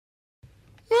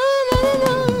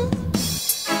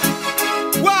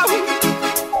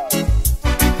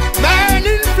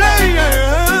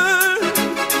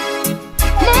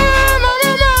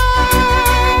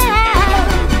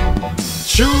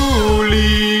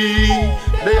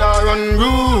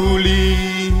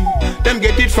unruly. Them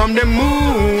get it from the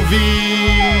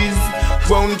movies.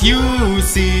 Won't you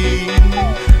see?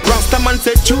 Rastaman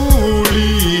said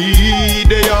truly,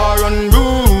 they are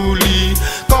unruly,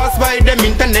 caused by them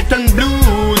internet and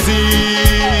bluesies.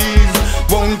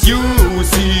 Won't you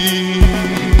see?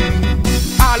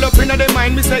 All up inna them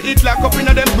mind, me say it lock up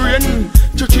inna them brain.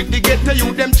 To trick the ghetto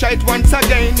youth, them try it once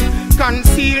again.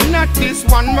 Conceal not, this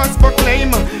one must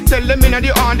proclaim. Tell them inna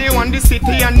the only one, the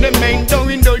city and the main. Don't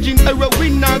indulge in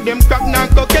heroin or them crack nor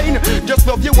cocaine. Just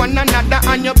love you one another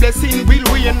and your blessing will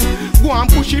win. Go and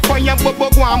push it for your bubble,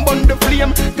 go and burn the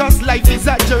flame. Cause life is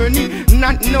a journey,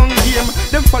 not no game.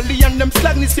 Them folly and them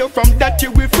slackness, you from that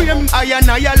you will frame. I and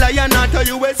I a liar, not how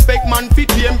you expect man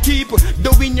fit him. Keep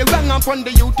doing you wrong upon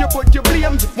the youth, you put your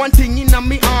blame. One thing in a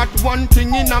me heart, one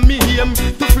thing in a me aim.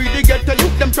 To free the ghetto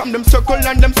youth them from them circle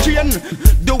and them strain.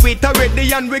 Do it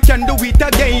already and we can do it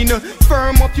again.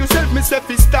 Firm up yourself, me say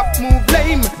stop move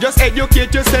blame. Just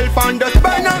educate yourself and just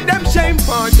burn out them shame.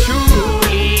 For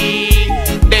truly,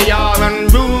 they are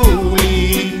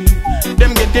unruly.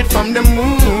 Them get it from the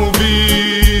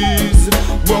movies.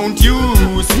 Won't you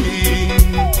see?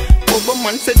 Bobo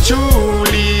man said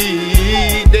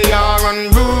truly, they are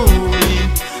unruly,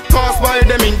 caused by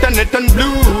them internet and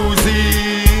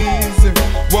bluesies.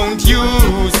 Won't you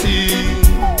see?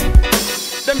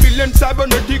 Them billion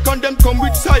cybernetic and them come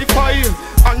with sci-fi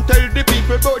and tell the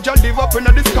people about you live up in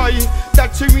the sky.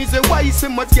 That's the reason why so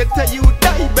much get you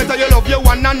die. Better you love your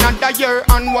one another year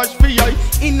and watch for eye.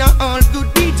 In a all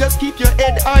good deed, just keep your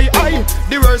head high.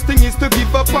 The worst thing is to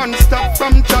give up and stop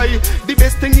from try. The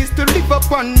best thing is to live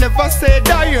up and never say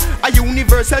die. A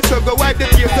universal struggle, wipe the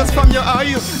tears from your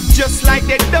eye. Just like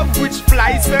the dove which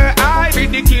flies her eye.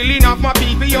 With the killing of my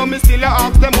people, you me still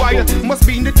ask them why. Must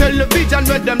be in the television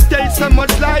where them tell so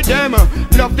much like them.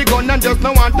 Love the gun and just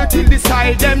no want to kill the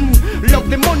side them. Love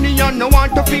the money and no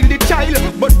want to feel the child.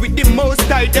 But with the most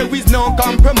tight there is no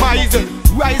compromise.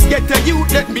 Rise, get a youth,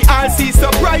 let me all see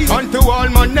surprise. Unto all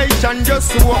my nation,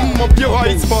 just warm up your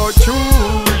eyes. For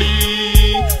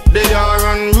truly, they are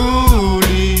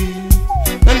unruly,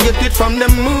 and get it from the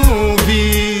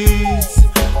movies.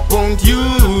 Won't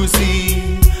you see?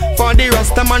 For the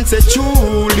Rastaman say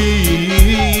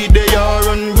truly, they are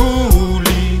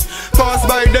unruly, caused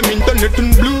by them internet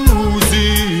and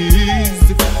bluesies.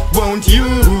 Won't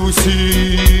you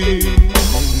see?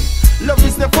 Love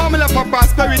is the formula for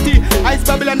prosperity. Ice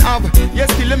Babylon have, yes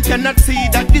still them cannot see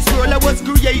that this world was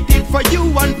created for you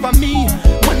and for me.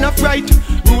 Man of right,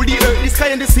 rule the earth, the sky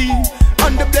and the sea.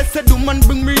 And the blessed woman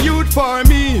bring me youth for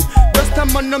me. Just a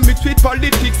man no mix with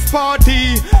politics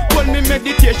party. Hold me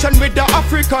meditation with the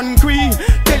African creed.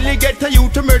 Tell you get a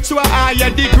youth to merge to a higher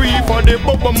degree. For the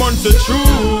Bobo man say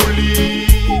truly,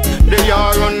 they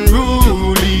are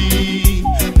unruly.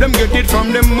 Them get it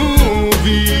from the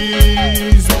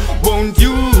movies. Won't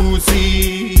you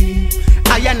see?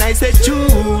 I and I say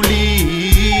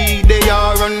truly, they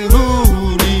are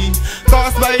unruly,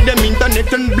 caused by them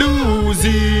internet and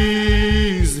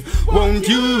bluesies. Won't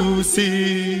you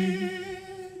see?